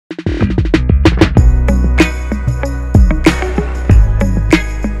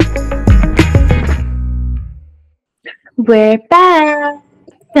We're back.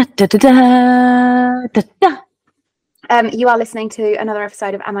 Da, da, da, da, da, da. You are listening to another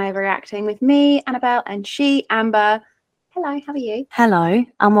episode of Am I Overreacting with me, Annabelle, and she, Amber. Hello, how are you? Hello,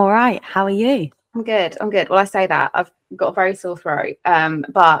 I'm all right. How are you? I'm good. Well, I say that. I've got a very sore throat,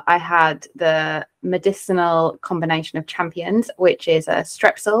 but I had the medicinal combination of champions, which is a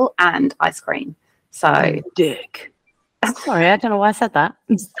Strepsil and ice cream. So, dick. Sorry, I don't know why I said that.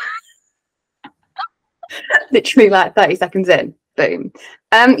 Literally like 30 seconds in. Boom.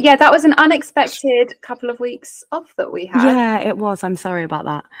 Yeah, that was an unexpected couple of weeks off that we had. Yeah, it was. I'm sorry about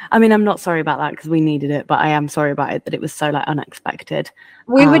that. I mean, I'm not sorry about that because we needed it, but I am sorry about it that it was so unexpected.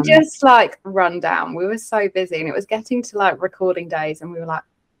 We were just run down. We were so busy, and it was getting to recording days, and we were like,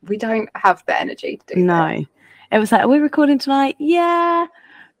 we don't have the energy to do No. It was like, are we recording tonight? Yeah.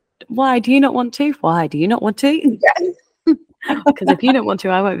 Why do you not want to? Why do you not want to? Yeah. Because if you don't want to,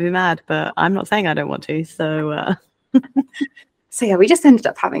 I won't be mad, but I'm not saying I don't want to. So So yeah, we just ended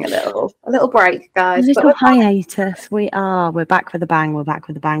up having a little break, guys. A little hiatus. We're back with a bang. What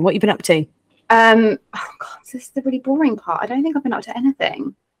have you been up to? Oh god, this is the really boring part. I don't think I've been up to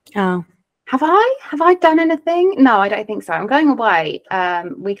anything. Oh. Have I done anything? No, I don't think so. I'm going away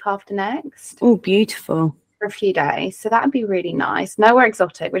week after next. Oh, beautiful. For a few days. So that would be really nice. Nowhere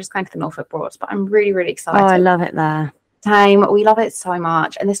exotic. We're just going to the Norfolk Broads, but I'm really, really excited. Oh, I love it there. Same. We love it so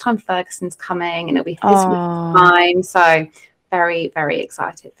much. And this time Ferguson's coming and it'll be his time. So very, very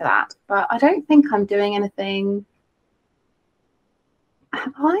excited for that. But I don't think I'm doing anything.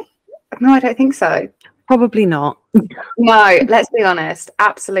 Have I? No, I don't think so. Probably not. No, let's be honest.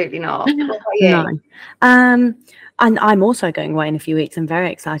 Absolutely not. What about you? No. And I'm also going away in a few weeks. I'm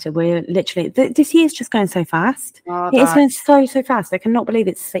very excited. We're literally, this year's just going so fast. It's going so fast. I cannot believe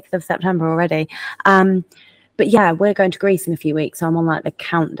it's 6th of September already. But yeah, we're going to Greece in a few weeks. So I'm on the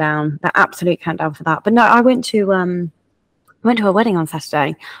countdown, the absolute countdown for that. But no, I went to a wedding on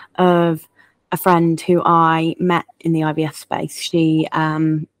Saturday of a friend who I met in the IVF space. She,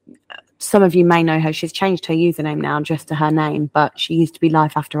 some of you may know her. She's changed her username now just to her name, but she used to be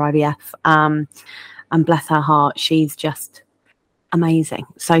Life After IVF. And bless her heart, she's just amazing.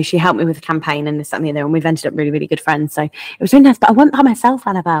 So she helped me with the campaign and this, that, and the other, and we've ended up really, really good friends. So it was really nice. But I went by myself,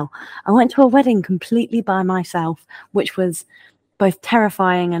 Annabelle. I went to a wedding completely by myself, which was both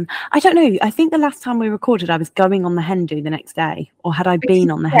terrifying and I don't know. I think the last time we recorded, I was going on the hen do the next day, or had I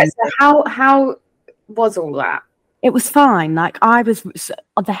been on the hen do? So how was all that? It was fine. I was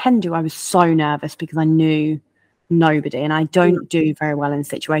on the hen do. I was so nervous because I knew nobody, and I don't do very well in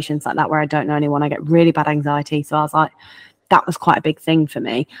situations like that where I don't know anyone. I get really bad anxiety. So I was like, that was quite a big thing for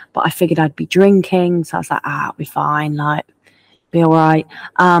me. But I figured I'd be drinking, so I was like, I'll be fine. Be all right.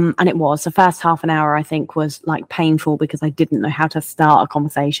 And it was the first half an hour, I think, was painful because I didn't know how to start a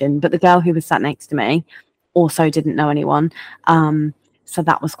conversation. But the girl who was sat next to me also didn't know anyone. So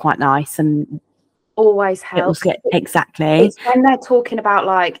that was quite nice and always helps. Exactly. It's when they're talking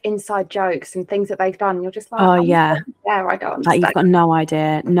about inside jokes and things that they've done. You're just like, oh yeah, I don't understand. You've got no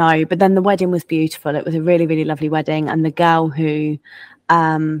idea. No, but then the wedding was beautiful. It was a really, really lovely wedding, and the girl who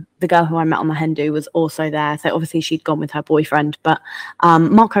I met on the hen do was also there. So obviously she'd gone with her boyfriend, but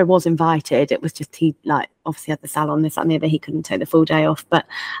Marco was invited. It was just he obviously had the salon, this, that, and the other. He couldn't take the full day off, but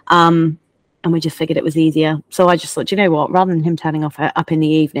and we just figured it was easier. So I just thought, you know what, rather than him turning up in the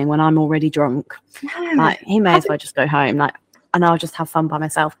evening when I'm already drunk, he may as well just go home, and I'll just have fun by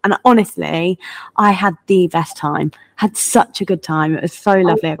myself. And honestly, I had the best time. Had such a good time. It was so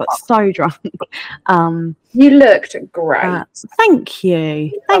lovely. I got so drunk. You looked great. Thank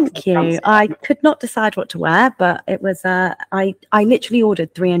you. I could not decide what to wear, but it was I literally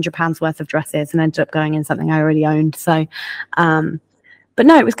ordered £300 worth of dresses and ended up going in something I already owned. So but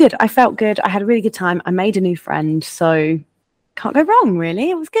no, it was good. I felt good. I had a really good time. I made a new friend, so can't go wrong,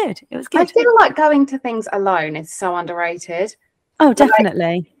 really. It was good. I feel like going to things alone is so underrated. Oh,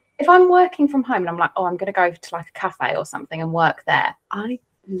 definitely. If I'm working from home and I'm like, I'm going to go to a cafe or something and work there, I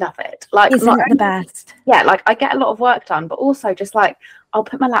love it. Isn't it the best? Yeah, I get a lot of work done, but also just I'll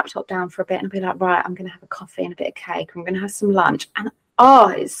put my laptop down for a bit and be like, right, I'm going to have a coffee and a bit of cake. I'm going to have some lunch. And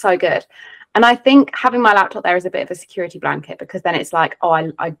it's so good. And I think having my laptop there is a bit of a security blanket because then it's I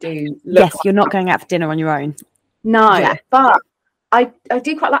do look. Yes, you're not going out for dinner on your own. No, yeah. But I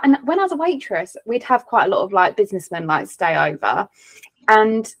do quite and when I was a waitress, we'd have quite a lot of businessmen stay over.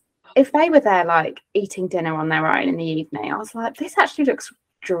 And if they were there eating dinner on their own in the evening, I was like, this actually looks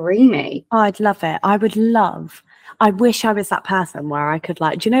dreamy. Oh, I'd love it. I wish I was that person where I could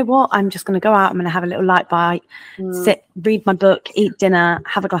do you know what? I'm just going to go out. I'm going to have a little light bite, sit, read my book, eat dinner,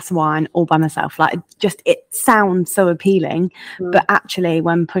 have a glass of wine all by myself. It sounds so appealing, but actually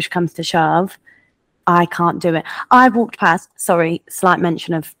when push comes to shove, I can't do it. I walked past, sorry, slight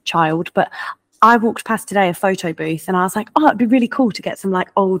mention of child, but I walked past today a photo booth and I was like, oh, it'd be really cool to get some like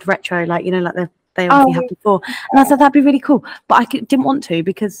old retro, like, you know, like they obviously had before. And I was like, that'd be really cool. But didn't want to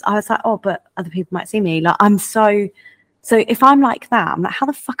because I was like, oh, but other people might see me. Like, so if I'm like that, I'm like, how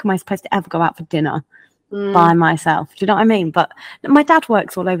the fuck am I supposed to ever go out for dinner by myself? Do you know what I mean? But my dad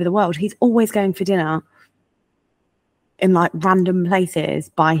works all over the world. He's always going for dinner in like random places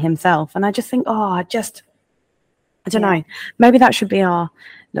by himself. And I just think, I don't know. Maybe that should be our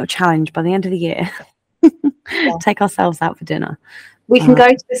little challenge by the end of the year. Take ourselves out for dinner. We can go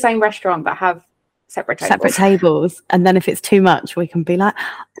to the same restaurant but have separate tables. And then if it's too much, we can be like,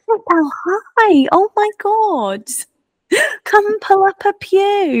 oh, hi, oh my God. Come pull up a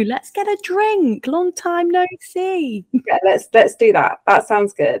pew. Let's get a drink. Long time no see. Yeah, let's do that. That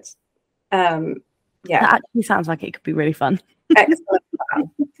sounds good. That actually sounds like it could be really fun. Excellent.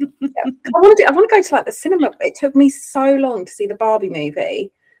 Yeah. I want to go to like the cinema. It took me so long to see the Barbie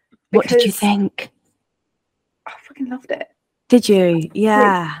movie. What did you think? I fucking loved it. Did you?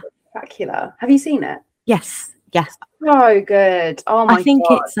 Yeah. Spectacular. Have you seen it? Yes. So good. Oh my God. I think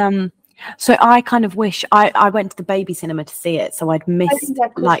it's so I kind of wish I went to the baby cinema to see it, so I'd missed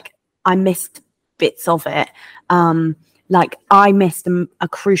I missed bits of it. Like I missed a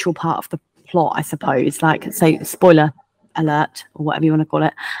crucial part of the plot, I suppose. Like, so spoiler alert or whatever you want to call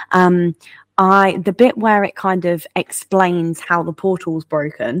it. The bit where it kind of explains how the portal's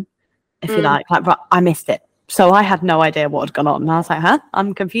broken, if you like, I missed it. So I had no idea what had gone on. And I was like,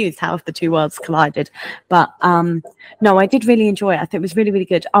 I'm confused. How have the two worlds collided? But no, I did really enjoy it. I think it was really, really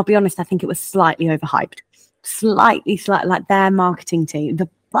good. I'll be honest, I think it was slightly overhyped. Slightly, like their marketing team, the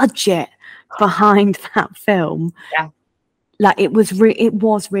budget behind that film. Yeah. Like it was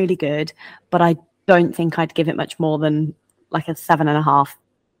really good, but I don't think I'd give it much more than like a 7.5,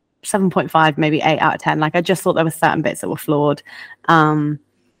 7.5, maybe 8 out of 10. Like I just thought there were certain bits that were flawed. But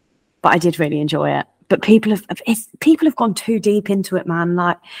I did really enjoy it. But people have gone too deep into it, man.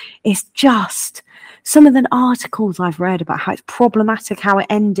 Like it's just some of the articles I've read about how it's problematic how it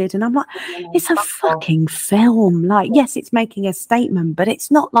ended, and I'm like, it's a fucking film. Like, yes, it's making a statement, but it's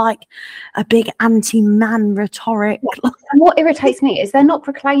not like a big anti-man rhetoric. And what irritates me is they're not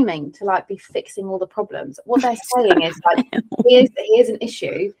proclaiming to like be fixing all the problems. What they're saying is like, here's an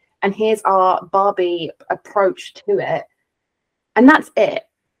issue, and here's our Barbie approach to it, and that's it.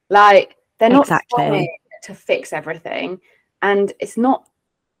 Like. They're not trying to fix everything, and it's not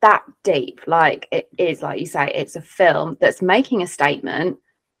that deep. Like it is, like you say, it's a film that's making a statement.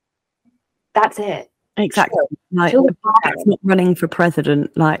 That's it. Exactly. Like it's not running for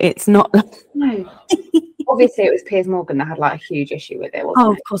president. Like it's not. No. Obviously, it was Piers Morgan that had like a huge issue with it. Wasn't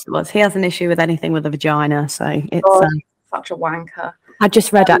it? Of course it was. He has an issue with anything with a vagina, so it's such a wanker. I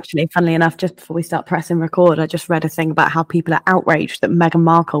just read, actually, funnily enough, just before we start pressing record, I just read a thing about how people are outraged that Meghan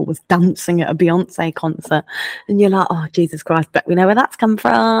Markle was dancing at a Beyonce concert. And you're like, oh, Jesus Christ, but we know where that's come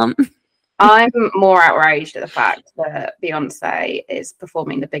from. I'm more outraged at the fact that Beyonce is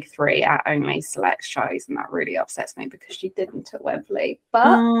performing the big three at only select shows. And that really upsets me because she didn't at Wembley. But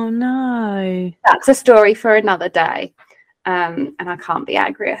oh, no. That's a story for another day. And I can't be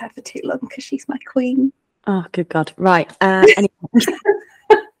angry at her for too long because she's my queen. Oh, good God. Right. Anyway.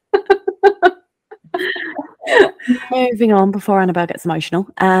 Moving on before Annabelle gets emotional.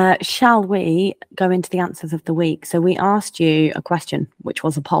 Shall we go into the answers of the week? So we asked you a question, which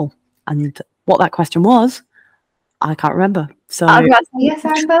was a poll. And what that question was, I can't remember. So yes,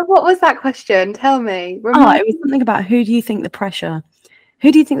 Annabelle, what was that question? Tell me. It was something about who do you think the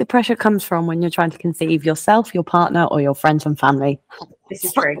pressure comes from when you're trying to conceive? Yourself, your partner, or your friends and family? This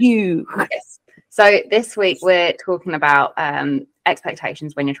is true. You. Yes. So this week we're talking about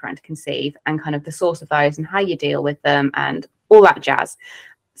expectations when you're trying to conceive and kind of the source of those and how you deal with them and all that jazz.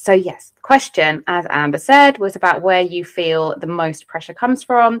 So yes, the question, as Amber said, was about where you feel the most pressure comes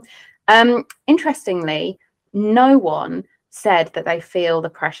from. Interestingly, no one said that they feel the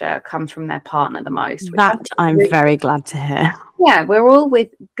pressure comes from their partner the most. That I'm really, very glad to hear. Yeah, we're all with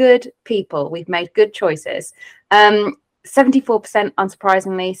good people. We've made good choices. 74%,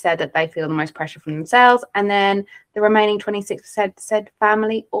 unsurprisingly, said that they feel the most pressure from themselves, and then the remaining 26% said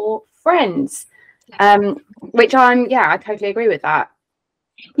family or friends, which I totally agree with that.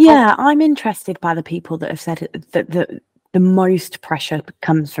 Yeah, I'm interested by the people that have said that the most pressure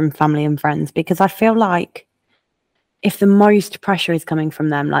comes from family and friends, because I feel like if the most pressure is coming from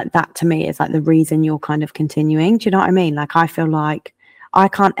them, like that to me is like the reason you're kind of continuing. Do you know what I mean? Like I feel like I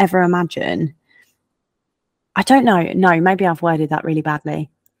can't ever imagine. I don't know. No, maybe I've worded that really badly.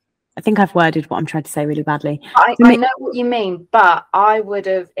 think I've worded what I'm trying to say really badly. I know what you mean, but I would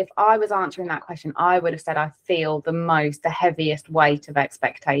have, if I was answering that question, I would have said I feel the heaviest weight of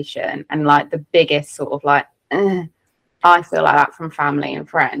expectation and like the biggest sort of like, I feel like that from family and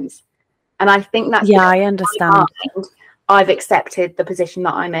friends. And I think that's, I understand. I've accepted the position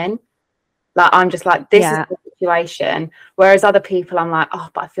that I'm in. Like, I'm just like, this is the situation. Whereas other people, I'm like, oh,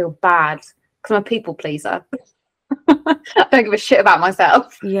 but I feel bad because I'm a people pleaser. I don't give a shit about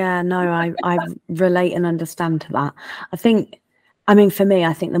myself. Yeah, no, I relate and understand to that. I mean, for me,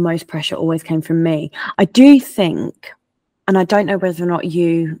 I think the most pressure always came from me. I do think, and I don't know whether or not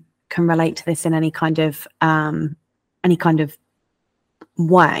you can relate to this in any kind of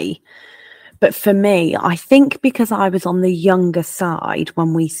way, but for me, I think because I was on the younger side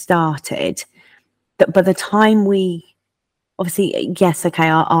when we started, that by the time we, obviously, yes, okay,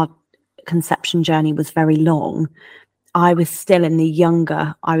 our conception journey was very long. I was still in the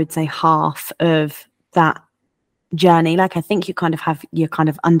younger, I would say, half of that journey. Like, I think you're kind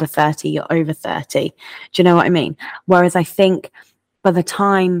of under 30, you're over 30. Do you know what I mean? Whereas I think by the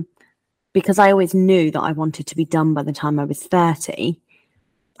time, because I always knew that I wanted to be done by the time I was 30,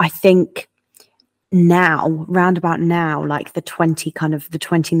 I think now, round about now, like the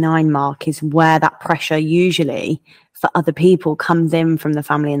 29 mark is where that pressure usually for other people comes in from the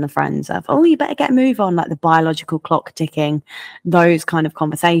family and the friends of, oh, you better get a move on, like the biological clock ticking, those kind of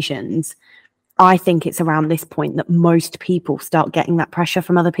conversations. I think it's around this point that most people start getting that pressure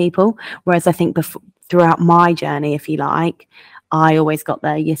from other people. Whereas I think throughout my journey, if you like, I always got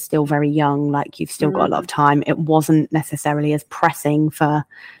there, you're still very young, like you've still got a lot of time. It wasn't necessarily as pressing for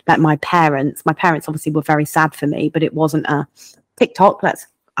like my parents. My parents obviously were very sad for me, but it wasn't a TikTok,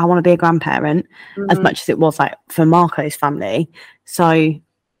 I want to be a grandparent, as much as it was like for Marco's family. So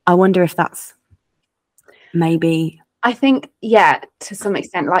I wonder if that's maybe. I think, yeah, to some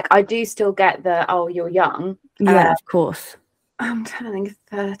extent, like I do still get the, oh, you're young. Yeah, of course. I'm turning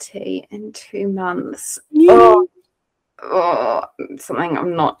 30 in 2 months. Yeah. Oh, something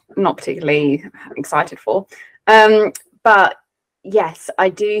I'm not particularly excited for. But yes, I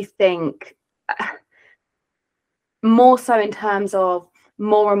do think more so in terms of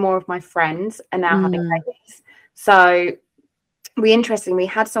more and more of my friends are now having babies. So we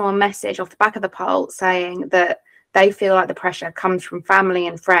had someone message off the back of the poll saying that they feel like the pressure comes from family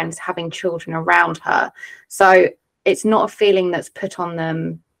and friends having children around her. So it's not a feeling that's put on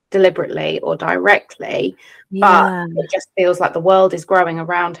them deliberately or directly, but it just feels like the world is growing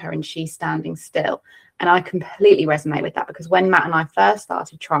around her and she's standing still. And I completely resonate with that, because when Matt and I first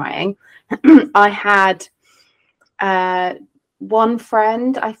started trying, I had one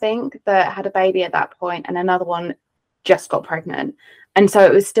friend, I think, that had a baby at that point, and another one just got pregnant. And so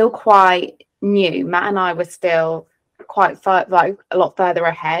it was still quite new. Matt and I were still quite like a lot further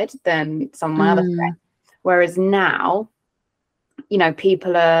ahead than some of my other friends. Whereas now, you know,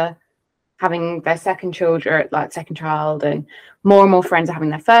 people are having their second child, and more friends are having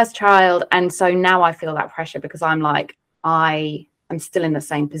their first child. And so now I feel that pressure because I'm like, I am still in the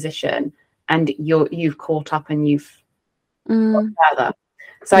same position, and you've caught up and you've got further.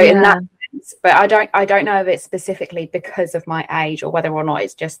 So in that sense, but I don't know if it's specifically because of my age or whether or not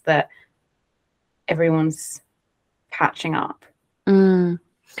it's just that everyone's catching up.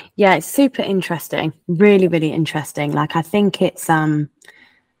 Yeah, it's super interesting. Really, really interesting. Like, I think it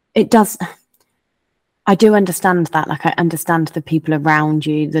does. I do understand that. Like, I understand the people around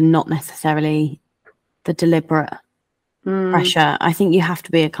you, the not necessarily the deliberate pressure. I think you have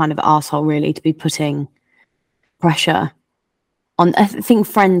to be a kind of arsehole really to be putting pressure on. I think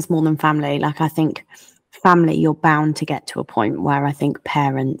friends more than family. Like, I think family, you're bound to get to a point where I think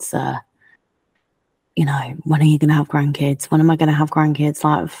parents are, you know, when are you going to have grandkids? When am I going to have grandkids?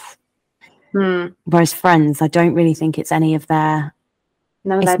 Like, whereas friends, I don't really think it's any of their.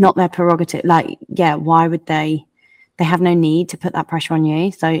 No, it's not their prerogative. Like, yeah, why would they? They have no need to put that pressure on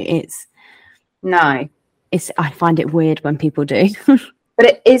you. So I find it weird when people do.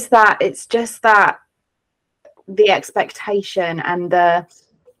 But it's just that the expectation and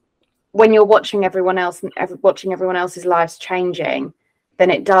when you're watching everyone else's lives changing, then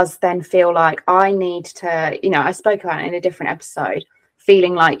it does then feel like I need to, you know, I spoke about it in a different episode,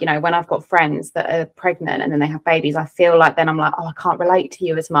 feeling like, you know, when I've got friends that are pregnant and then they have babies, I feel like then I'm like, oh, I can't relate to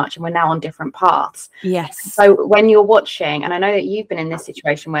you as much, and we're now on different paths. Yes. So when you're watching, and I know that you've been in this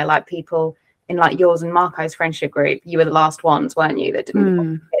situation where like people in like yours and Marco's friendship group, you were the last ones, weren't you, that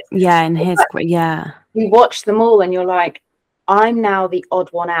didn't yeah, in his group, yeah. You watch them all and you're like, I'm now the odd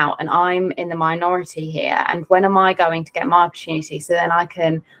one out and I'm in the minority here. And when am I going to get my opportunity? So then I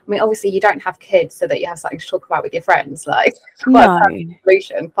mean, obviously you don't have kids so that you have something to talk about with your friends. Like, quite a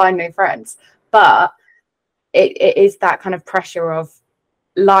solution, find new friends. But it is that kind of pressure of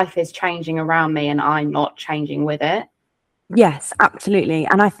life is changing around me and I'm not changing with it. Yes, absolutely.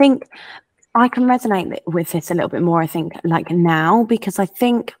 And I think I can resonate with this a little bit more, I think, like now, because I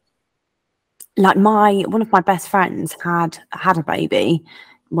think like one of my best friends had a baby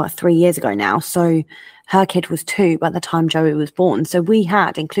 3 years ago now, so her kid was 2 by the time Joey was born. So we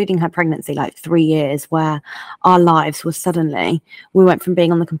had, including her pregnancy, like 3 years where our lives were suddenly, we went from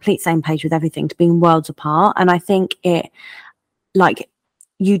being on the complete same page with everything to being worlds apart. And I think you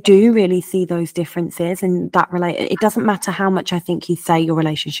do really see those differences, and that it doesn't matter how much I think you say your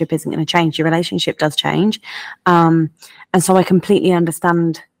relationship isn't going to change, your relationship does change. And so I completely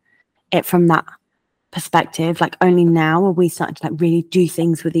understand it from that perspective. Like, only now are we starting to like really do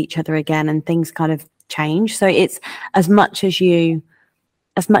things with each other again, and things kind of change. So it's as much as you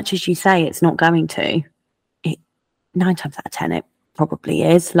say it's not going to, 9 times out of 10 it probably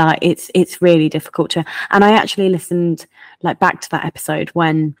is. Like, it's really difficult to. And I actually listened like back to that episode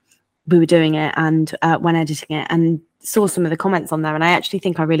when we were doing it and when editing it, and saw some of the comments on there, and I actually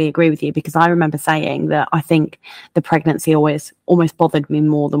think I really agree with you, because I remember saying that I think the pregnancy always almost bothered me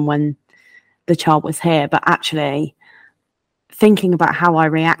more than when the child was here. But actually thinking about how I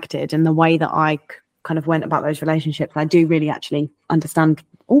reacted and the way that I kind of went about those relationships, I do really actually understand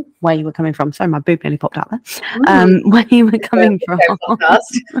where you were coming from. Sorry, my boob nearly popped out there. Where you were coming from.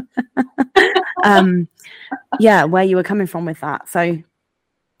 Where you were coming from with that. So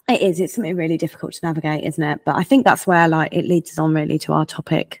it's something really difficult to navigate, isn't it? But I think that's where like it leads us on really to our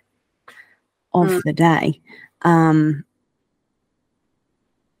topic of the day.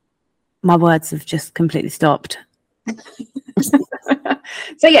 My words have just completely stopped.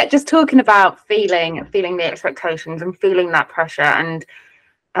 So yeah, just talking about feeling the expectations and feeling that pressure, and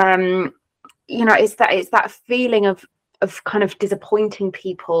it's that feeling of kind of disappointing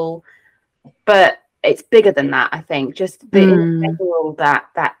people, but it's bigger than that. I think just the individual,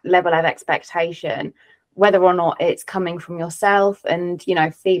 that level of expectation, whether or not it's coming from yourself and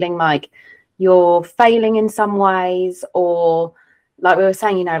feeling like you're failing in some ways, or like we were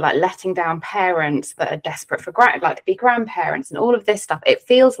saying, like letting down parents that are desperate for to be grandparents, and all of this stuff. It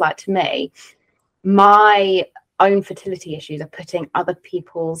feels like, to me, my own fertility issues are putting other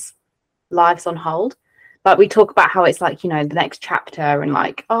people's lives on hold. Like, we talk about how it's like, the next chapter, and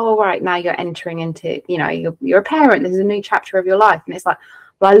like, oh, right, now you're entering into, you're a parent, there's a new chapter of your life. And it's like,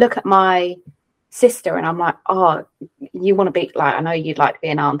 well, I look at my sister and I'm like, oh, you want to be like, I know you'd like to be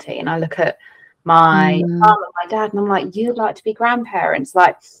an auntie. And I look at my mum and my dad and I'm like, you'd like to be grandparents.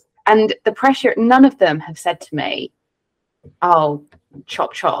 Like, and the pressure, none of them have said to me, oh,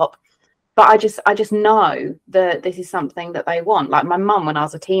 chop chop. But I just know that this is something that they want. Like, my mum, when I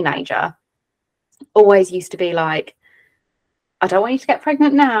was a teenager, always used to be like, I don't want you to get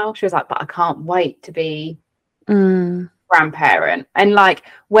pregnant now. She was like, but I can't wait to be grandparent. And like,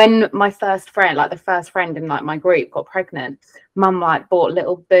 when my first friend, like the first friend in like my group, got pregnant, mum like bought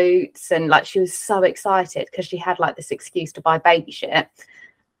little boots, and like she was so excited because she had like this excuse to buy baby shit.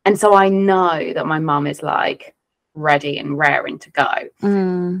 And so I know that my mum is like ready and raring to go.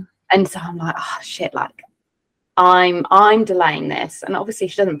 And so I'm like, oh shit, like I'm delaying this. And obviously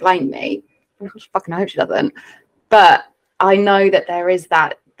she doesn't blame me. I fucking hope she doesn't. But I know that there is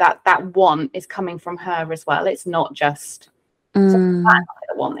that want is coming from her as well. It's not just that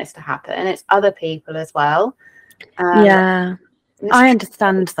want this to happen. It's other people as well. I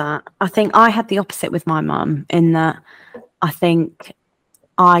understand that. I think I had the opposite with my mum, in that I think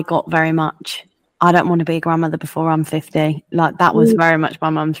I got very much, I don't want to be a grandmother before I'm 50. Like, that was very much my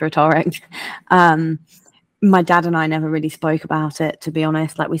mum's rhetoric. My dad and I never really spoke about it, to be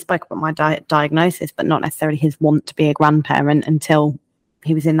honest. Like, we spoke about my diagnosis, but not necessarily his want to be a grandparent until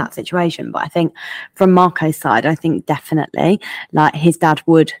he was in that situation. But I think from Marco's side, I think definitely, like, his dad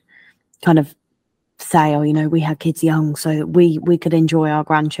would kind of say, oh, we had kids young so that we could enjoy our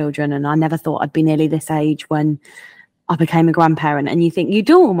grandchildren. And I never thought I'd be nearly this age when I became a grandparent. And you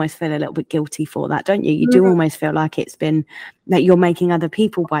do almost feel a little bit guilty for that, don't you? You do almost feel like it's been that you're making other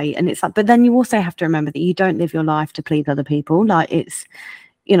people wait. And it's like, but then you also have to remember that you don't live your life to please other people. Like, it's,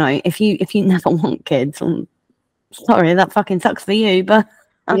 if you never want kids, sorry, that fucking sucks for you, but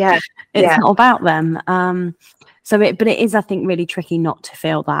it's not about them. But it is, I think, really tricky not to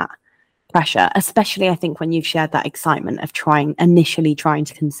feel that pressure, especially I think when you've shared that excitement of initially trying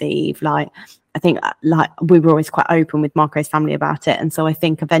to conceive. Like, I think like we were always quite open with Marco's family about it, and so I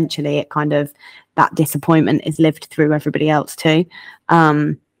think eventually it kind of, that disappointment is lived through everybody else too,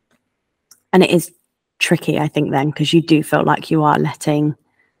 and it is tricky, I think, then, because you do feel like you are letting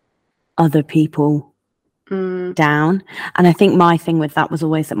other people down. And I think my thing with that was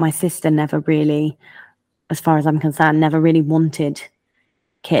always that my sister never really, as far as I'm concerned, never really wanted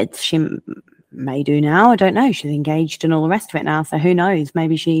kids. She may do now, I don't know, she's engaged and all the rest of it now, so who knows,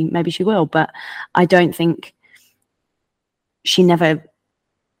 maybe she will, but I don't think she never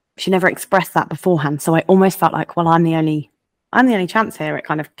expressed that beforehand. So I almost felt like, well, I'm the only chance here at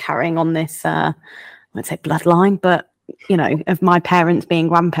kind of carrying on this I won't say bloodline, but you know, of my parents being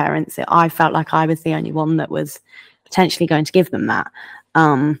grandparents. I felt like I was the only one that was potentially going to give them that.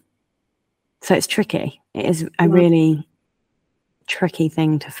 So it's tricky. It is a really tricky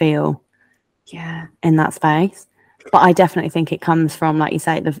thing to feel in that space. But I definitely think it comes from, like you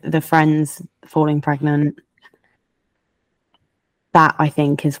say, the friends falling pregnant. That, I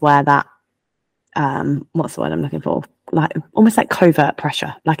think, is where that what's the word I'm looking for, like almost like covert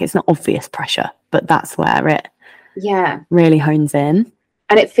pressure, like it's not obvious pressure, but that's where it really hones in.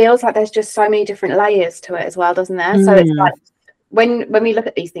 And it feels like there's just so many different layers to it as well, doesn't there? So it's like when we look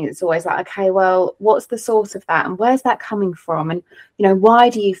at these things, it's always like, okay, well, what's the source of that, and where's that coming from, and you know, why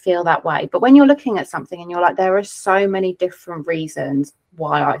do you feel that way? But when you're looking at something and you're like, there are so many different reasons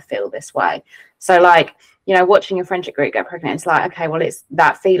why I feel this way. So like, you know, watching a friendship group get pregnant, it's like, okay, well, it's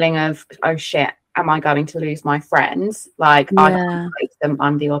that feeling of, oh shit, am I going to lose my friends? Like I can't take them,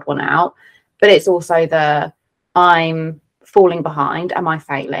 I'm the odd one out. But it's also the, I'm falling behind, am I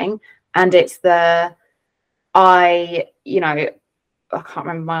failing? And it's the, I can't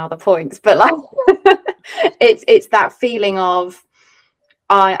remember my other points, but like it's that feeling of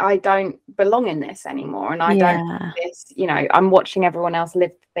I don't belong in this anymore, and I don't do this, you know, I'm watching everyone else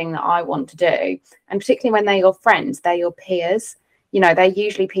live the thing that I want to do. And particularly when they're your friends, they're your peers, you know, they're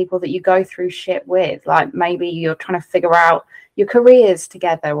usually people that you go through shit with, like maybe you're trying to figure out your careers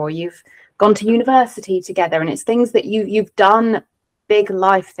together, or you've gone to university together, and it's things that you've done big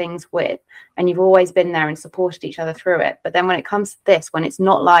life things with, and you've always been there and supported each other through it. But then when it comes to this, when it's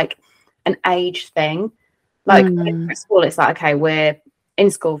not like an age thing, like at school, it's like, okay, we're in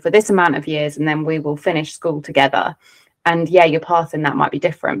school for this amount of years and then we will finish school together, and your path in that might be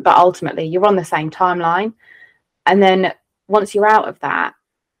different, but ultimately you're on the same timeline. And then once you're out of that,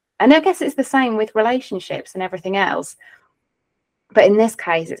 and I guess it's the same with relationships and everything else, but in this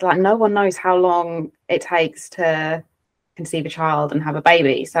case it's like no one knows how long it takes to conceive a child and have a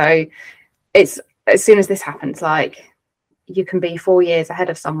baby. So it's, as soon as this happens, like you can be 4 years ahead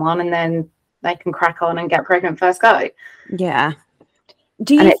of someone and then they can crack on and get pregnant first go.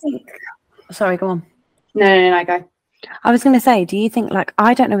 Do you think, sorry, go on. No, go. I was going to say, do you think, like,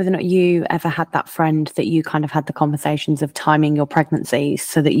 I don't know whether or not you ever had that friend that you kind of had the conversations of timing your pregnancies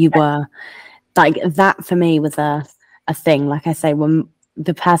so that you were like, that for me was a thing. Like I say, when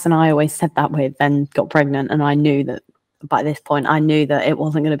the person I always said that with then got pregnant, and I knew that by this point, I knew that it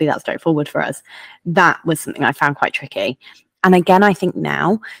wasn't going to be that straightforward for us. That was something I found quite tricky. And again, I think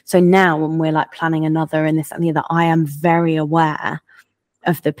now when we're like planning another and this and the other, I am very aware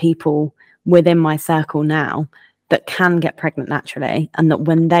of the people within my circle now that can get pregnant naturally, and that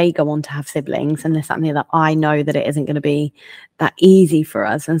when they go on to have siblings and this and the other, I know that it isn't going to be that easy for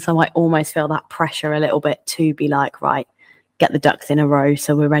us. And so I almost feel that pressure a little bit to be like, right, get the ducks in a row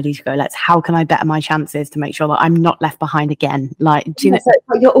so we're ready to go. How can I better my chances to make sure that I'm not left behind again? Like, do you know,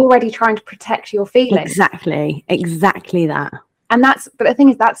 so you're already trying to protect your feelings. Exactly that. And but the thing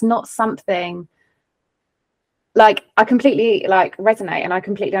is, that's not something, like, I completely like resonate, and I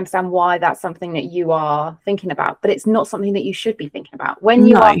completely understand why that's something that you are thinking about, but it's not something that you should be thinking about when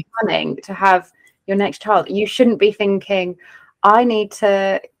you are planning to have your next child. You shouldn't be thinking, I need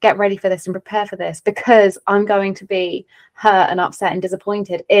to get ready for this and prepare for this because I'm going to be hurt and upset and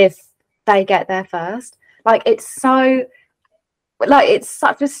disappointed if they get there first. Like, it's so, like, it's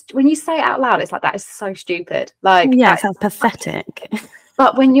such a, when you say it out loud, it's like, that is so stupid. Like, it sounds pathetic.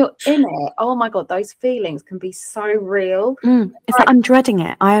 But when you're in it, oh my God, those feelings can be so real. It's like, I'm dreading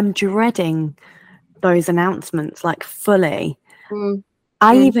it. I am dreading those announcements, like, fully.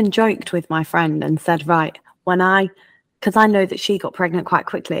 I even joked with my friend and said, right, because I know that she got pregnant quite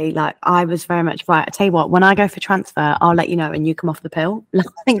quickly, like, I was very much, right, I tell you what, when I go for transfer, I'll let you know and you come off the pill.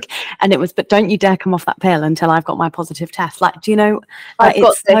 And it was, but don't you dare come off that pill until I've got my positive test. Like, do you know, like,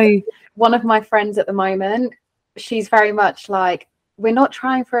 one of my friends at the moment, she's very much like, we're not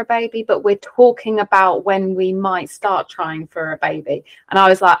trying for a baby, but we're talking about when we might start trying for a baby. And I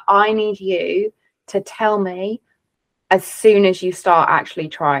was like, I need you to tell me as soon as you start actually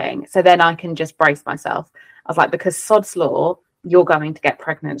trying. So then I can just brace myself. I was like, because sod's law, you're going to get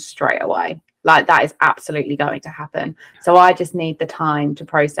pregnant straight away. Like, that is absolutely going to happen. So I just need the time to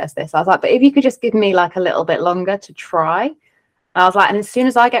process this. I was like, but if you could just give me like a little bit longer to try. And I was like, and as soon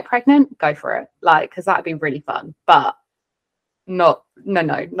as I get pregnant, go for it. Like, because that'd be really fun. But not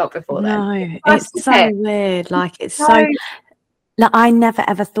before then. No, it's so weird. Like, it's so like, I never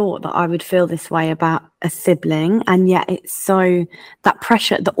ever thought that I would feel this way about a sibling, and yet it's so, that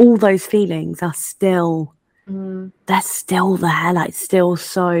pressure, that all those feelings are still, they're still there. Like, still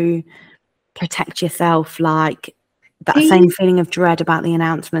so protect yourself, like that same feeling of dread about the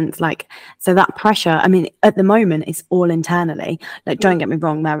announcements. Like, so that pressure, I mean, at the moment it's all internally. Like, don't get me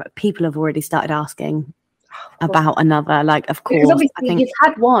wrong, there people have already started asking about another, like, of course, because obviously I think you've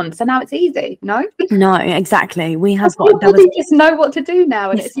had one, so now it's easy. No, exactly, we have just know what to do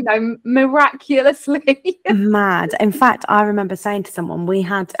now, and it's, you know, miraculously mad. In fact, I remember saying to someone, we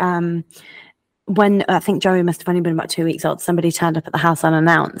had when I think Joey must have only been about 2 weeks old, somebody turned up at the house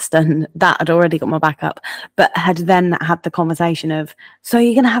unannounced, and that had already got my back up, but had then had the conversation of, so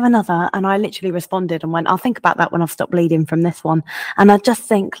you're going to have another? And I literally responded and went, I'll think about that when I've stopped bleeding from this one. And I just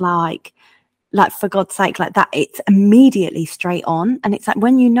think, like, for God's sake, like, that it's immediately straight on. And it's like,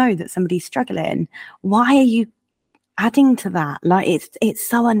 when you know that somebody's struggling, why are you adding to that? Like, it's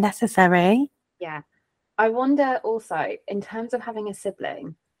so unnecessary. Yeah. I wonder also, in terms of having a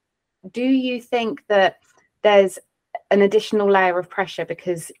sibling, do you think that there's an additional layer of pressure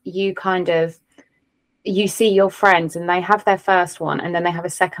because you see your friends and they have their first one and then they have a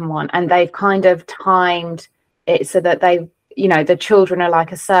second one, and they've kind of timed it so that they, you know, the children are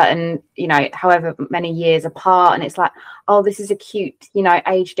like a certain, you know, however many years apart, and it's like, oh, this is a cute, you know,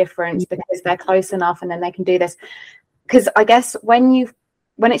 age difference because they're close enough and then they can do this. Because I guess when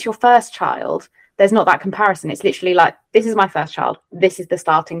it's your first child, there's not that comparison. It's literally like, this is my first child, this is the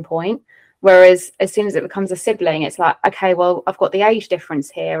starting point. Whereas as soon as it becomes a sibling, it's like, okay, well, I've got the age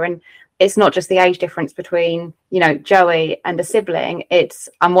difference here, and it's not just the age difference between, you know, Joey and a sibling. It's,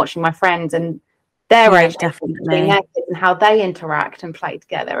 I'm watching my friends and their age difference between their kids and how they interact and play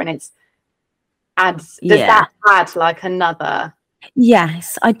together, and it's does that add like another?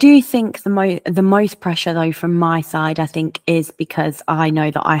 Yes, I do think the most pressure, though, from my side, I think, is because I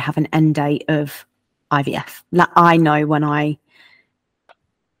know that I have an end date of IVF. Like, I know when I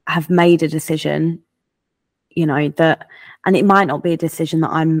have made a decision, you know, that, and it might not be a decision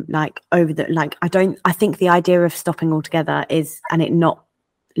that I'm like over the, like, I think the idea of stopping altogether is, and it not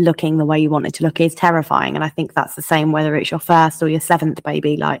looking the way you want it to look, is terrifying. And I think that's the same whether it's your first or your seventh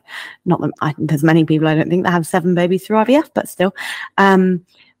baby. Like, not that there's many people I don't think that have 7 babies through IVF, but still,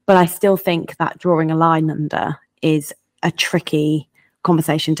 but I still think that drawing a line under is a tricky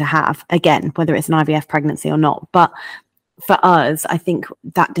conversation to have, again, whether it's an IVF pregnancy or not. But for us, I think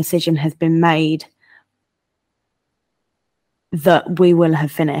that decision has been made that we will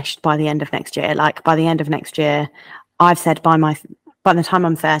have finished by the end of next year. Like, by the end of next year, I've said by the time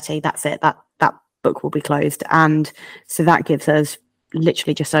I'm 30, that's it. That book will be closed. And so that gives us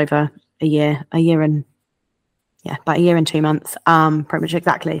literally just over a year and about a year and 2 months, pretty much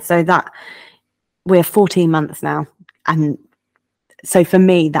exactly. So that we're 14 months now. And so for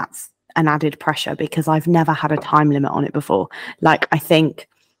me, that's an added pressure because I've never had a time limit on it before. Like, I think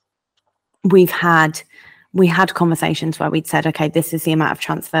we had conversations where we'd said, okay, this is the amount of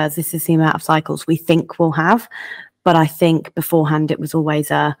transfers, this is the amount of cycles we think we'll have. But I think beforehand it was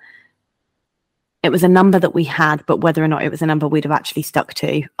always a number that we had, but whether or not it was a number we'd have actually stuck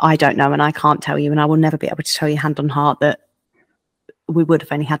to, I don't know, and I can't tell you, and I will never be able to tell you hand on heart that we would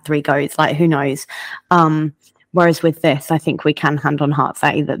have only had 3 goes. Like, who knows? Whereas with this, I think we can hand on heart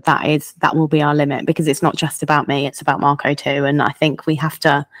say that will be our limit, because it's not just about me, it's about Marco too, and I think we have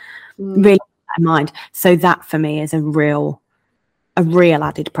to really keep that in mind. So that for me is a real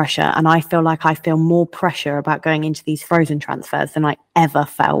added pressure, and I feel more pressure about going into these frozen transfers than I ever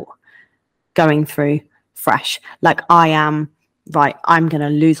felt going through fresh. Like, I'm going to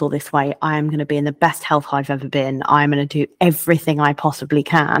lose all this weight, I am going to be in the best health I've ever been, I'm going to do everything I possibly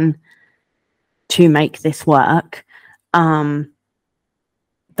can to make this work. That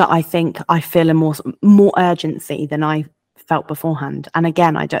I think I feel a more urgency than I felt beforehand. And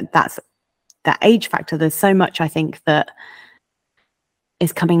again, that's that age factor. There's so much I think that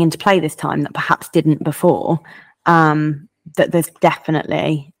is coming into play this time that perhaps didn't before, that there's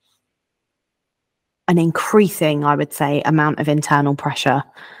definitely an increasing, I would say, amount of internal pressure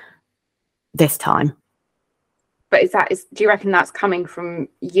this time. But do you reckon that's coming from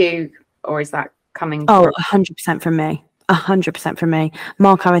you, or is that coming 100% from me? 100% from me.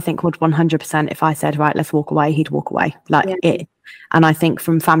 Marco, I think, would 100%, if I said, right, let's walk away, he'd walk away. It. And I think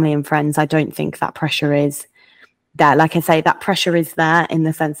from family and friends, I don't think that pressure is there. Like I say, that pressure is there in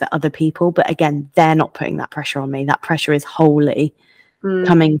the sense that other people, but again, they're not putting that pressure on me. That pressure is wholly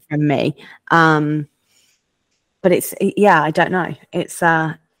coming from me. But I don't know. It's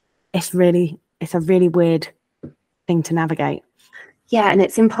a really weird thing to navigate. Yeah, and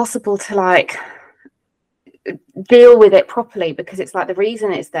it's impossible to like deal with it properly, because it's like the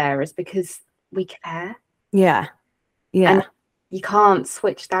reason it's there is because we care. Yeah. And you can't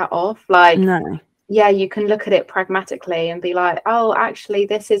switch that off. Like, no. Yeah, you can look at it pragmatically and be like, oh, actually,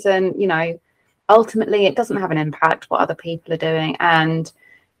 this isn't, you know, ultimately it doesn't have an impact what other people are doing. And,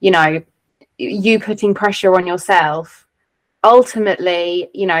 you know, you putting pressure on yourself, ultimately,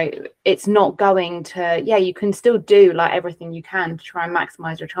 you know, it's not going to, you can still do like everything you can to try and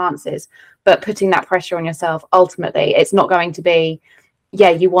maximize your chances, but putting that pressure on yourself, ultimately, it's not going to be,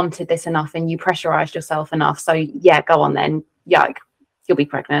 you wanted this enough and you pressurized yourself enough, so go on then, you'll be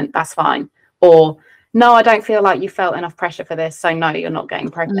pregnant, that's fine. Or no, I don't feel like you felt enough pressure for this, so no, you're not getting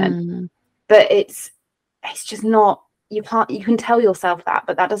pregnant. But it's just not, you can tell yourself that,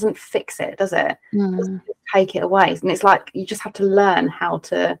 but that doesn't fix it, does it? It doesn't take it away. And it's like you just have to learn how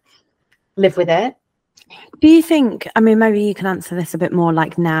to live with it. Do you think, I mean, maybe you can answer this a bit more,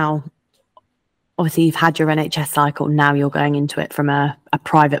 like now, obviously you've had your NHS cycle, now you're going into it from a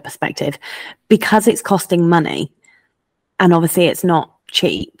private perspective, because it's costing money, and obviously it's not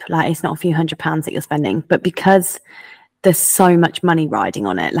cheap, like it's not a few £100s that you're spending, but because there's so much money riding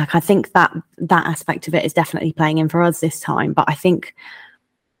on it, like I think that aspect of it is definitely playing in for us this time. But I think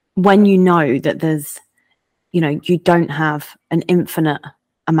when you know that there's, you know, you don't have an infinite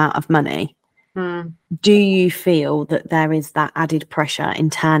amount of money, do you feel that there is that added pressure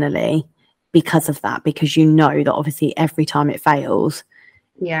internally because of that? Because you know that obviously every time it fails,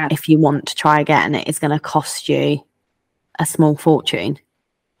 if you want to try again, it is going to cost you a small fortune.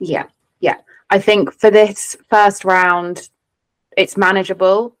 I think for this first round it's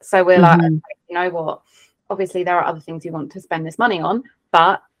manageable, so we're like, okay, you know what, obviously there are other things you want to spend this money on,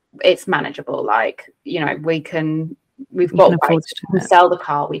 but it's manageable. Like, you know, we've got ways to sell the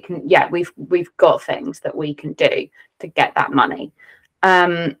car, we can we've got things that we can do to get that money.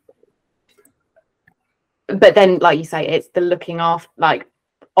 But then, like you say, it's the looking after, like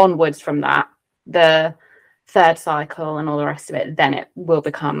onwards from that, the third cycle and all the rest of it, then it will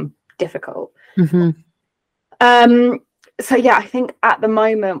become difficult. So I think at the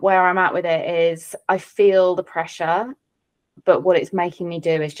moment where I'm at with it is I feel the pressure, but what it's making me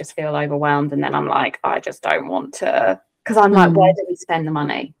do is just feel overwhelmed, and then I'm like, I just don't want to, because I'm like, where do we spend the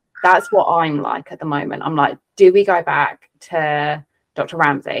money? That's what I'm like at the moment. I'm like, do we go back to Dr.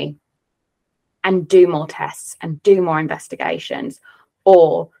 Ramsey and do more tests and do more investigations,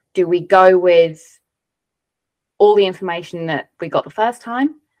 or do we go with all the information that we got the first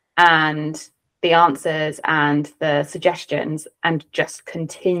time and the answers and the suggestions and just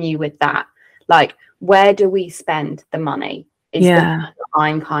continue with that? Like, where do we spend the money?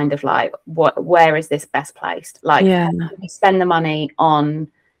 I'm kind of like, where is this best placed? Like, do we spend the money on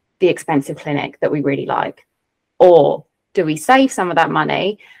the expensive clinic that we really like, or do we save some of that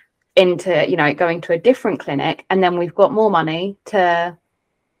money into, you know, going to a different clinic, and then we've got more money to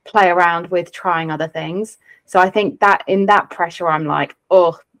play around with trying other things? So I think that in that pressure, I'm like,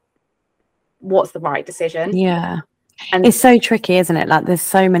 oh, what's the right decision? And it's so tricky, isn't it? Like, there's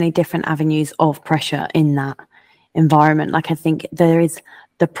so many different avenues of pressure in that environment. Like, I think there is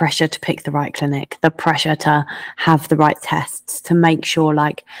the pressure to pick the right clinic, the pressure to have the right tests, to make sure,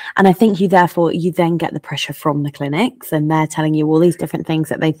 like, and I think you then get the pressure from the clinics, and they're telling you all these different things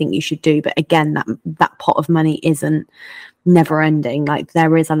that they think you should do. But again, that pot of money isn't never ending. Like,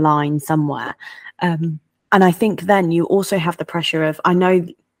 there is a line somewhere. And I think then you also have the pressure of, I know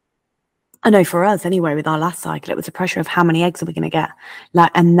for us anyway, with our last cycle, it was a pressure of how many eggs are we going to get?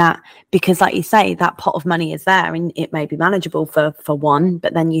 Like, and that, because like you say, that pot of money is there and it may be manageable for one,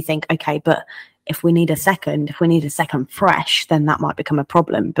 but then you think, okay, but if we need a second fresh, then that might become a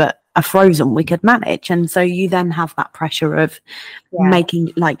problem. But a frozen we could manage. And so you then have that pressure of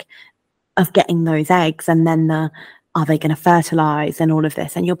making, like, of getting those eggs, and then are they going to fertilize and all of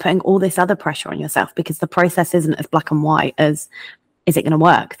this? And you're putting all this other pressure on yourself, because the process isn't as black and white as, is it going to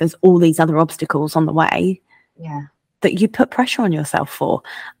work? There's all these other obstacles on the way that you put pressure on yourself for.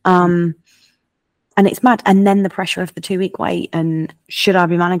 And it's mad. And then the pressure of the 2-week wait, and should I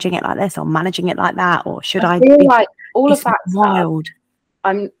be managing it like this or managing it like that? Or should I feel like all of that wild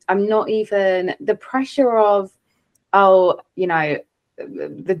stuff, I'm not even the pressure of, oh, you know,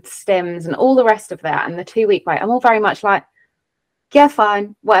 the stims and all the rest of that, and the 2-week wait, I'm all very much like, yeah,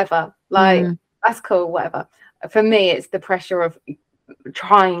 fine, whatever, like that's cool, whatever. For me, it's the pressure of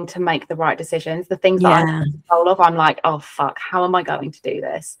trying to make the right decisions, the things that I'm in control of. I'm like, oh fuck, how am I going to do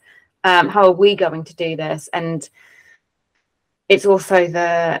this? How are we going to do this? And it's also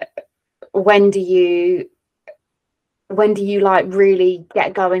the when do you like really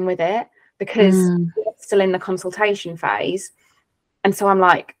get going with it, because we're still in the consultation phase. And so I'm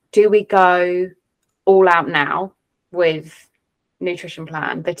like, do we go all out now with nutrition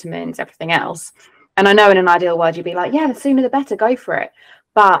plan, vitamins, everything else? And I know in an ideal world you'd be like, yeah, the sooner the better, go for it.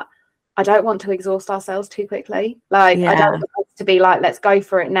 But I don't want to exhaust ourselves too quickly. Like, I don't want us to be like, let's go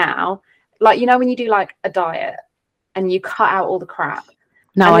for it now. Like, you know, when you do like a diet and you cut out all the crap.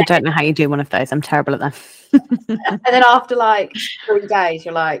 No, I don't know how you do one of those. I'm terrible at them. And then after like 3 days,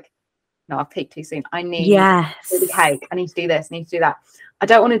 you're like, no, I've peaked too soon. I need the cake. I need to do this. I need to do that. I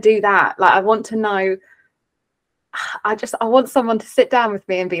don't want to do that. Like, I want to know. I want someone to sit down with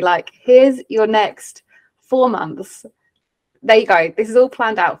me and be like, here's your next 4 months. There you go. This is all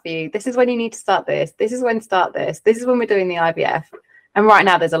planned out for you. This is when you need to start this. This is when start this. This is when we're doing the IVF. And right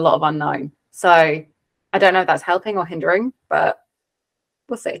now there's a lot of unknown. So I don't know if that's helping or hindering, but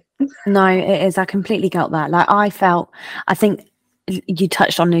we'll see. No, it is. I completely got that. Like, I think you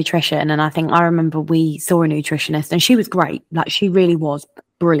touched on nutrition, and I think I remember we saw a nutritionist and she was great. Like, she really was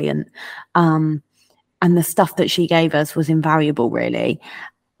brilliant. And the stuff that she gave us was invaluable, really.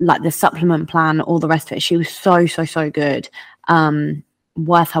 Like the supplement plan, all the rest of it. She was so, so, so good.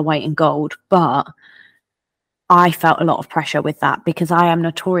 Worth her weight in gold. But I felt a lot of pressure with that, because I am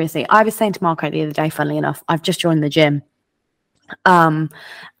notoriously, I was saying to Marco the other day, funnily enough, I've just joined the gym. And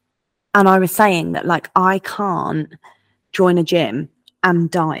I was saying that, like, I can't join a gym and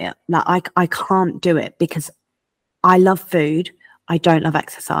diet. Like, I can't do it, because I love food. I don't love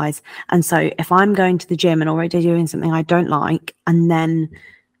exercise. And so if I'm going to the gym and already doing something I don't like, and then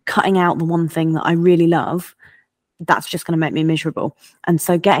cutting out the one thing that I really love, that's just going to make me miserable. And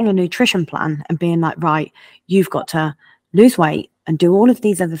so getting a nutrition plan and being like, right, you've got to lose weight and do all of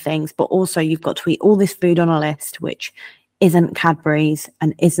these other things, but also you've got to eat all this food on a list, which isn't Cadbury's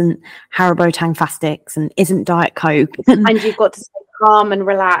and isn't Haribo Tang Fastics and isn't Diet Coke. And you've got to stay calm and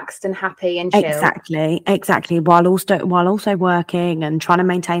relaxed and happy and chill. Exactly. While also working and trying to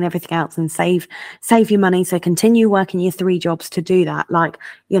maintain everything else and save your money. So continue working your 3 jobs to do that. Like,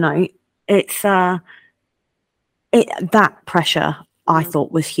 you know, it's that pressure I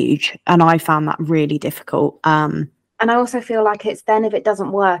thought was huge, and I found that really difficult. And I also feel like it's then, if it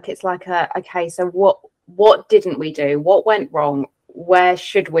doesn't work, it's like okay, so what didn't we do? What went wrong? Where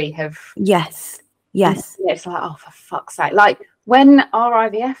should we have? Yes. It's like, oh, for fuck's sake. Like, when our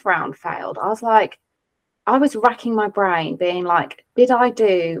IVF round failed, I was like, I was racking my brain being like, did I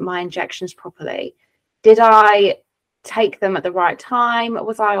do my injections properly? Did I take them at the right time?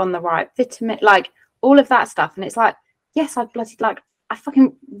 Was I on the right vitamin? Like, all of that stuff. And it's like, yes, I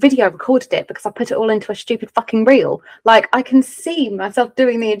fucking video recorded it because I put it all into a stupid fucking reel. Like, I can see myself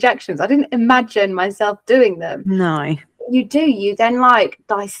doing the injections. I didn't imagine myself doing them. No. You then like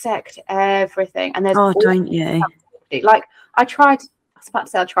dissect everything. And there's don't you? Like, I was about to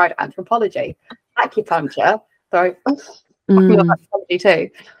say I tried anthropology, acupuncture. Sorry, anthropology too.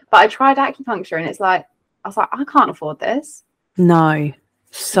 But I tried acupuncture, and I was like, I can't afford this. No,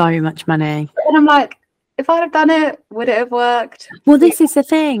 so much money. And I'm like, if I'd have done it, would it have worked? Well, this is the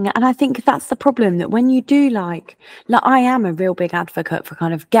thing. And I think that's the problem, that when you do like I am a real big advocate for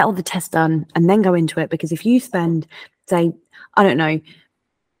kind of get all the tests done and then go into it. Because if you spend, say, I don't know,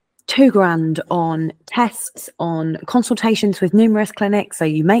 $2,000 on tests, on consultations with numerous clinics, so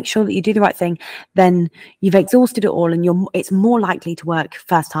you make sure that you do the right thing, then you've exhausted it all, and it's more likely to work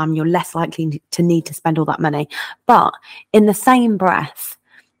first time. You're less likely to need to spend all that money. But in the same breath,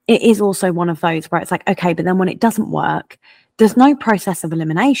 it is also one of those where it's like, okay, but then when it doesn't work, there's no process of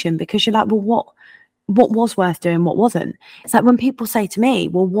elimination, because you're like, well, what was worth doing, what wasn't? It's like when people say to me,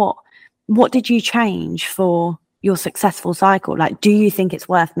 well, what did you change for your successful cycle? Like, do you think it's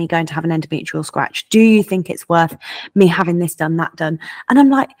worth me going to have an endometrial scratch? Do you think it's worth me having this done, that done? And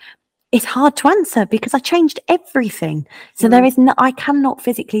I'm like, it's hard to answer, because I changed everything. So there is I cannot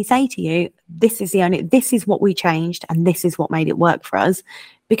physically say to you, this is what we changed and this is what made it work for us,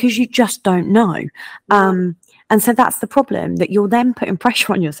 because you just don't know. And so that's the problem, that you're then putting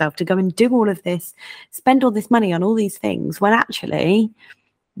pressure on yourself to go and do all of this, spend all this money on all these things, when actually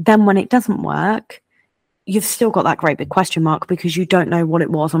then when it doesn't work, you've still got that great big question mark, because you don't know what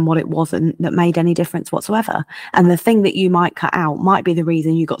it was and what it wasn't that made any difference whatsoever. And the thing that you might cut out might be the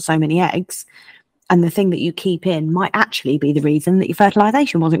reason you got so many eggs. and the thing that you keep in might actually be the reason that your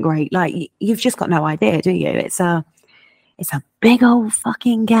fertilization wasn't great. Like, you've just got no idea, do you? It's a big old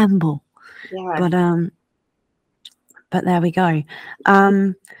fucking gamble. Yeah. But there we go.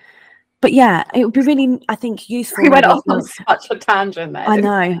 But yeah, it would be really, I think, useful. We went off on such a tangent there. I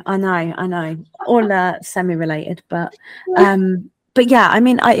know. All semi-related, but yeah, I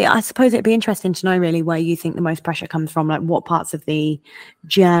mean, I suppose it'd be interesting to know really where you think the most pressure comes from. Like, what parts of the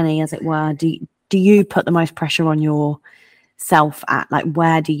journey, as it were, do you put the most pressure on yourself at? Like,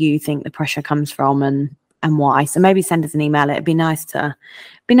 where do you think the pressure comes from, and why? So maybe send us an email. It'd be nice to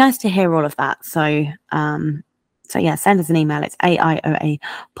hear all of that. So yeah, send us an email. It's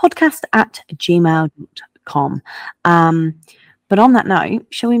aioapodcast@gmail.com. But on that note,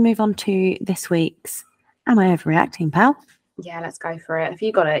 shall we move on to this week's Am I Overreacting, pal? Yeah, let's go for it. If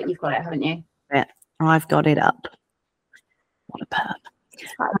you got it, you've got it, haven't you? Yeah, I've got it up. What a perp.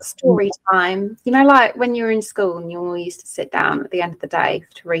 It's like story time. You know, like when you were in school and you all used to sit down at the end of the day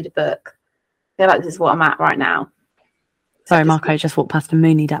to read a book. I feel like this is what I'm at right now. Sorry, Marco just walked past and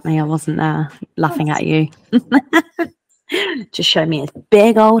moonied at me. I wasn't laughing at you. Just showed me his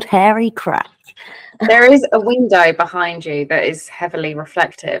big old hairy crack. There is a window behind you that is heavily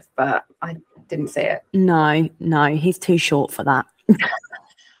reflective, but I didn't see it. No, he's too short for that.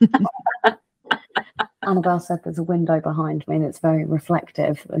 Annabelle said there's a window behind me and it's very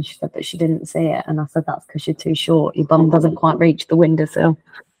reflective, and she said that she didn't see it, and I said that's because you're too short. Your bum doesn't quite reach the windowsill.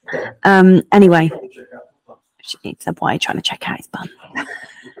 Anyway, she said, why are you trying to check out his bum?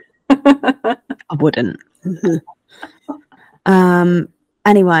 I wouldn't.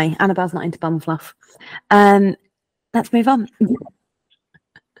 Anyway, Annabelle's not into bum fluff. Let's move on.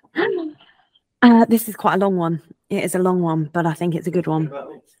 This is quite a long one. It is a long one, but I think it's a good one.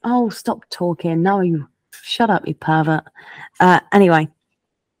 Oh, stop talking. No, shut up, you pervert. Anyway.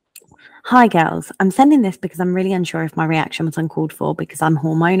 Hi, girls. I'm sending this because I'm really unsure if my reaction was uncalled for because I'm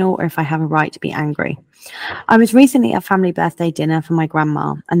hormonal or if I have a right to be angry. I was recently at a family birthday dinner for my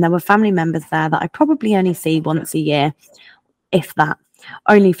grandma, and there were family members there that I probably only see once a year, if that,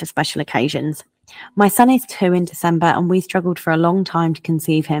 only for special occasions. My son is 2 in December, and we struggled for a long time to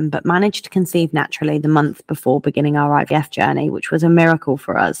conceive him, but managed to conceive naturally the month before beginning our IVF journey, which was a miracle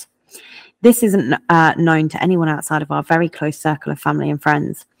for us. This isn't known to anyone outside of our very close circle of family and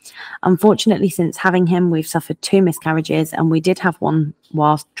friends. Unfortunately, since having him, we've suffered 2 miscarriages, and we did have one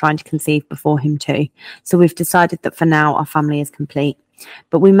whilst trying to conceive before him too. So we've decided that for now our family is complete.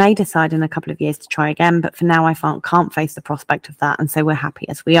 But we may decide in a couple of years to try again, but for now I can't face the prospect of that, and so we're happy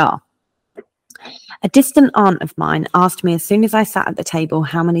as we are. A distant aunt of mine asked me as soon as I sat at the table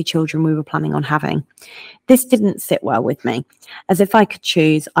how many children we were planning on having. This didn't sit well with me, as if I could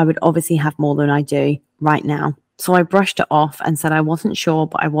choose, I would obviously have more than I do right now. So I brushed it off and said I wasn't sure,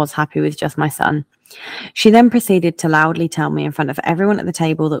 but I was happy with just my son. She then proceeded to loudly tell me in front of everyone at the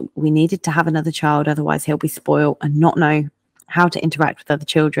table that we needed to have another child, otherwise he'll be spoiled and not know how to interact with other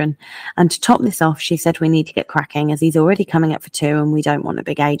children. And to top this off, she said we need to get cracking as he's already coming up for 2 and we don't want a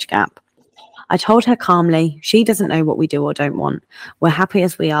big age gap. I told her calmly, she doesn't know what we do or don't want. We're happy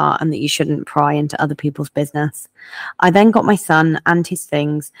as we are, and that you shouldn't pry into other people's business. I then got my son and his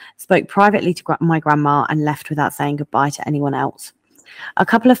things, spoke privately to my grandma, and left without saying goodbye to anyone else. A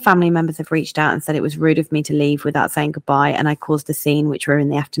couple of family members have reached out and said it was rude of me to leave without saying goodbye, and I caused a scene which were in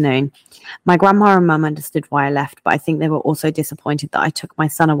the afternoon. My grandma and mum understood why I left, but I think they were also disappointed that I took my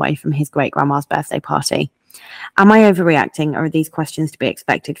son away from his great-grandma's birthday party. Am I overreacting, or are these questions to be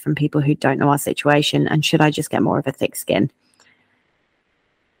expected from people who don't know our situation, and should I just get more of a thick skin?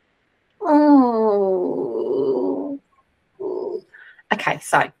 Oh. Okay,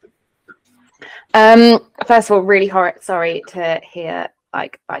 so first of all, really sorry to hear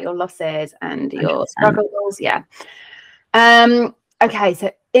about your losses and your struggles. Yeah. Okay, so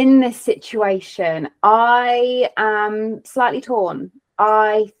in this situation, I am slightly torn.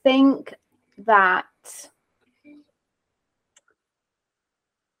 I think that,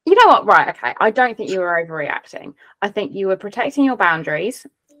 you know what? Right. Okay. I don't think you were overreacting. I think you were protecting your boundaries.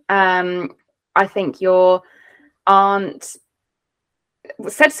 I think your aunt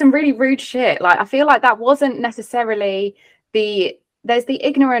said some really rude shit. Like, I feel like that wasn't necessarily there's the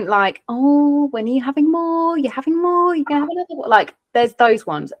ignorant, like, oh, when are you having more? You're having more. You're going to have another one. Like, there's those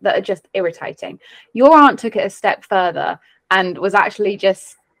ones that are just irritating. Your aunt took it a step further and was actually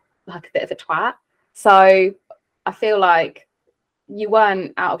just like a bit of a twat. So I feel like you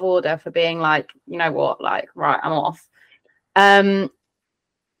weren't out of order for being like, you know what, like, right, I'm off.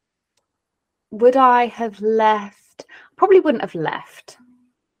 Would I have left? Probably wouldn't have left.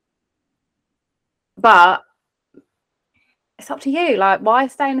 But it's up to you. Like, why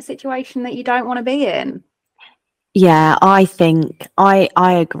stay in a situation that you don't want to be in? Yeah, I think I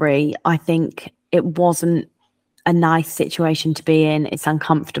agree. I think it wasn't a nice situation to be in. It's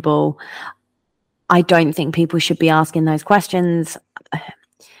uncomfortable. I don't think people should be asking those questions.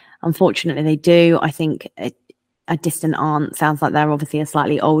 Unfortunately, they do. I think a distant aunt sounds like they're obviously a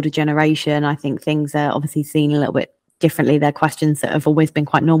slightly older generation. I think things are obviously seen a little bit differently. They're questions that have always been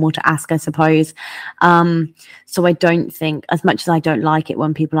quite normal to ask, I suppose. So I don't think, as much as I don't like it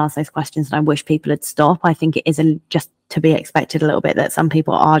when people ask those questions and I wish people would stop, I think it is just to be expected a little bit that some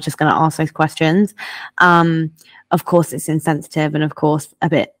people are just going to ask those questions. Of course, it's insensitive and of course a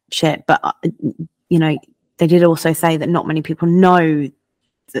bit shit, but you know, they did also say that not many people know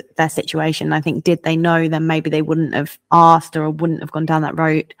their situation. I think did they know, then maybe they wouldn't have asked or wouldn't have gone down that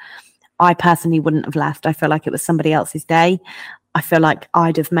road. I personally wouldn't have left. I feel like it was somebody else's day. I feel like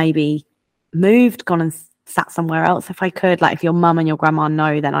I'd have maybe moved, gone and sat somewhere else if I could. Like if your mum and your grandma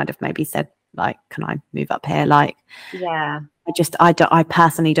know, then I'd have maybe said, like, can I move up here? Like, yeah, I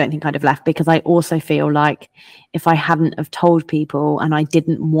personally don't think I'd have left, because I also feel like if I hadn't have told people and I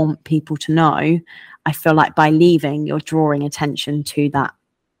didn't want people to know, I feel like by leaving, you're drawing attention to that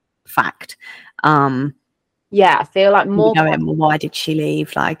fact. Yeah, I feel like more going, well, why did she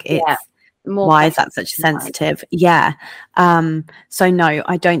leave? Like, it's more why is that such sensitive? Yeah. So no,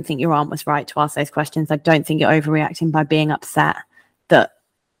 I don't think your aunt was right to ask those questions. I don't think you're overreacting by being upset that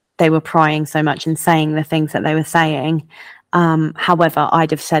they were prying so much and saying the things that they were saying. However,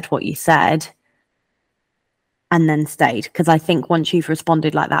 I'd have said what you said and then stayed, because I think once you've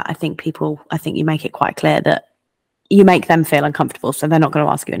responded like that, I think you make it quite clear that you make them feel uncomfortable, so they're not going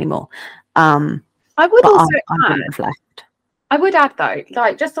to ask you anymore. I would also I would add though,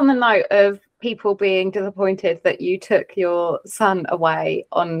 like, just on the note of people being disappointed that you took your son away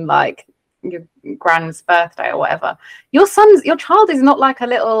on like your grand's birthday or whatever. Your child is not like a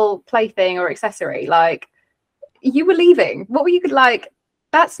little plaything or accessory. Like, you were leaving. What were you like?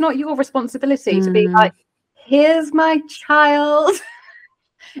 That's not your responsibility to be like, here's my child.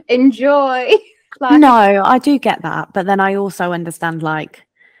 Enjoy. Like, no, I do get that, but then I also understand, like,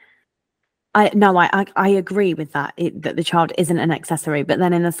 I agree with that, that the child isn't an accessory, but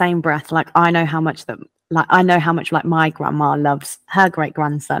then in the same breath, like, I know how much like my grandma loves her great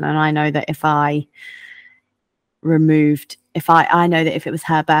grandson, and I know that if I know that if it was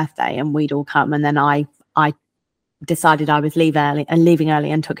her birthday and we'd all come, and then I decided I was leaving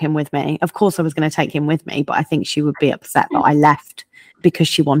early and took him with me, of course I was going to take him with me, but I think she would be upset that I left because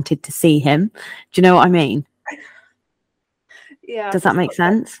she wanted to see him. Do you know what I mean? Yeah. Does that make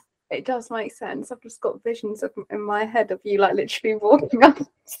sense? It does make sense. I've just got visions in my head of you like literally walking up,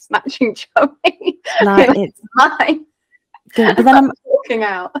 snatching Joey. Like, it's mine. But then I'm walking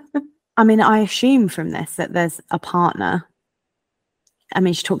out. I mean, I assume from this that there's a partner. I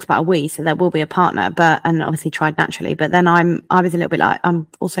mean, she talks about a we, so there will be a partner, and obviously tried naturally. But then I was a little bit like, I'm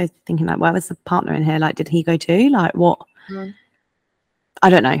also thinking like, where was the partner in here? Like, did he go too? Like, what? I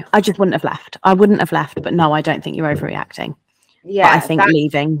don't know. I just wouldn't have left. I wouldn't have left, but no, I don't think you're overreacting. Yeah, but I think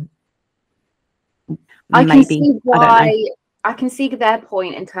leaving. I can see why. I can see their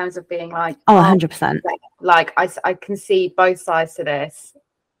point in terms of being like, 100%. Like, I can see both sides to this.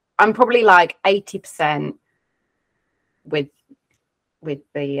 I'm probably like 80% with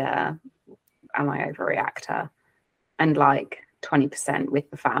the am I overreactor, and like 20% with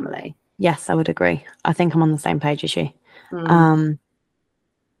the family. Yes, I would agree. I think I'm on the same page as you.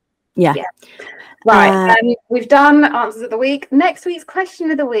 Yeah. Right. We've done answers of the week. Next week's question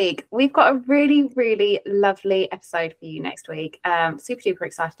of the week. We've got a really, really lovely episode for you next week. Super duper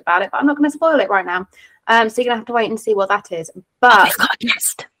excited about it, but I'm not going to spoil it right now. So you're going to have to wait and see what that is. But we've got a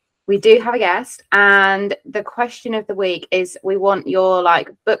guest. We do have a guest, and the question of the week is, we want your like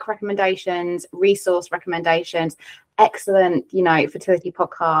book recommendations, resource recommendations, excellent, fertility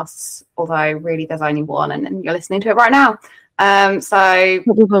podcasts, although really there's only one and you're listening to it right now. So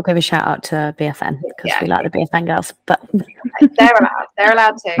we will give a shout out to BFN because we like the BFN girls, but they're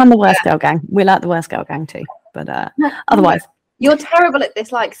allowed to. And the worst girl gang. We like the worst girl gang too, but otherwise. You're terrible at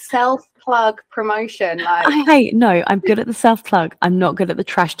this like self-plug promotion. Like, I'm good at the self-plug. I'm not good at the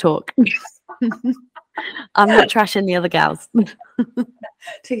trash talk. I'm not trashing the other gals.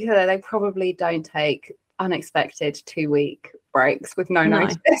 Together, they probably don't take unexpected 2-week breaks with no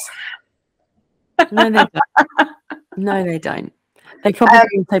notice. No, they don't. No, they don't. They probably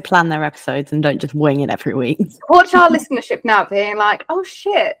also plan their episodes and don't just wing it every week. Watch our listenership now being like, oh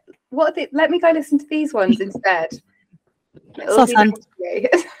shit, let me go listen to these ones instead.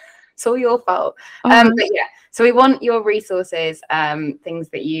 It's all your fault. But yeah, so we want your resources, things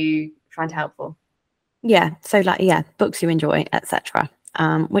that you find helpful. Yeah. So like, yeah, books you enjoy, etc.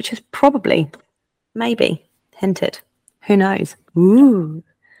 Which is probably, maybe hinted. Who knows? Ooh,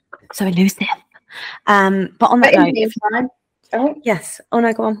 so elusive. But on that note, yes. Oh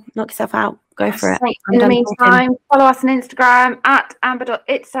no, go on, knock yourself out. Go for it. In the meantime, follow us on Instagram at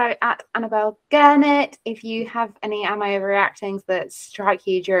amber.itso, at Annabelle Gurnett. If you have any Am I Overreactings that strike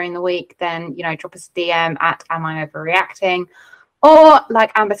you during the week, then, you know, drop us a DM at Am I Overreacting. Or,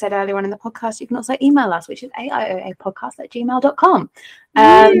 like Amber said earlier on in the podcast, you can also email us, which is aioapodcast@gmail.com.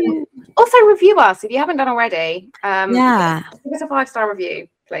 Also, review us if you haven't done already. Yeah. Give us a 5-star review,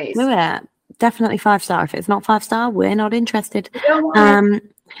 please. Yeah, definitely 5-star. If it's not 5-star, we're not interested.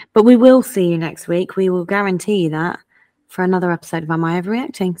 But we will see you next week. We will guarantee that for another episode of Am I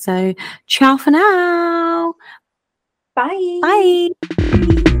Overreacting? So, ciao for now. Bye. Bye.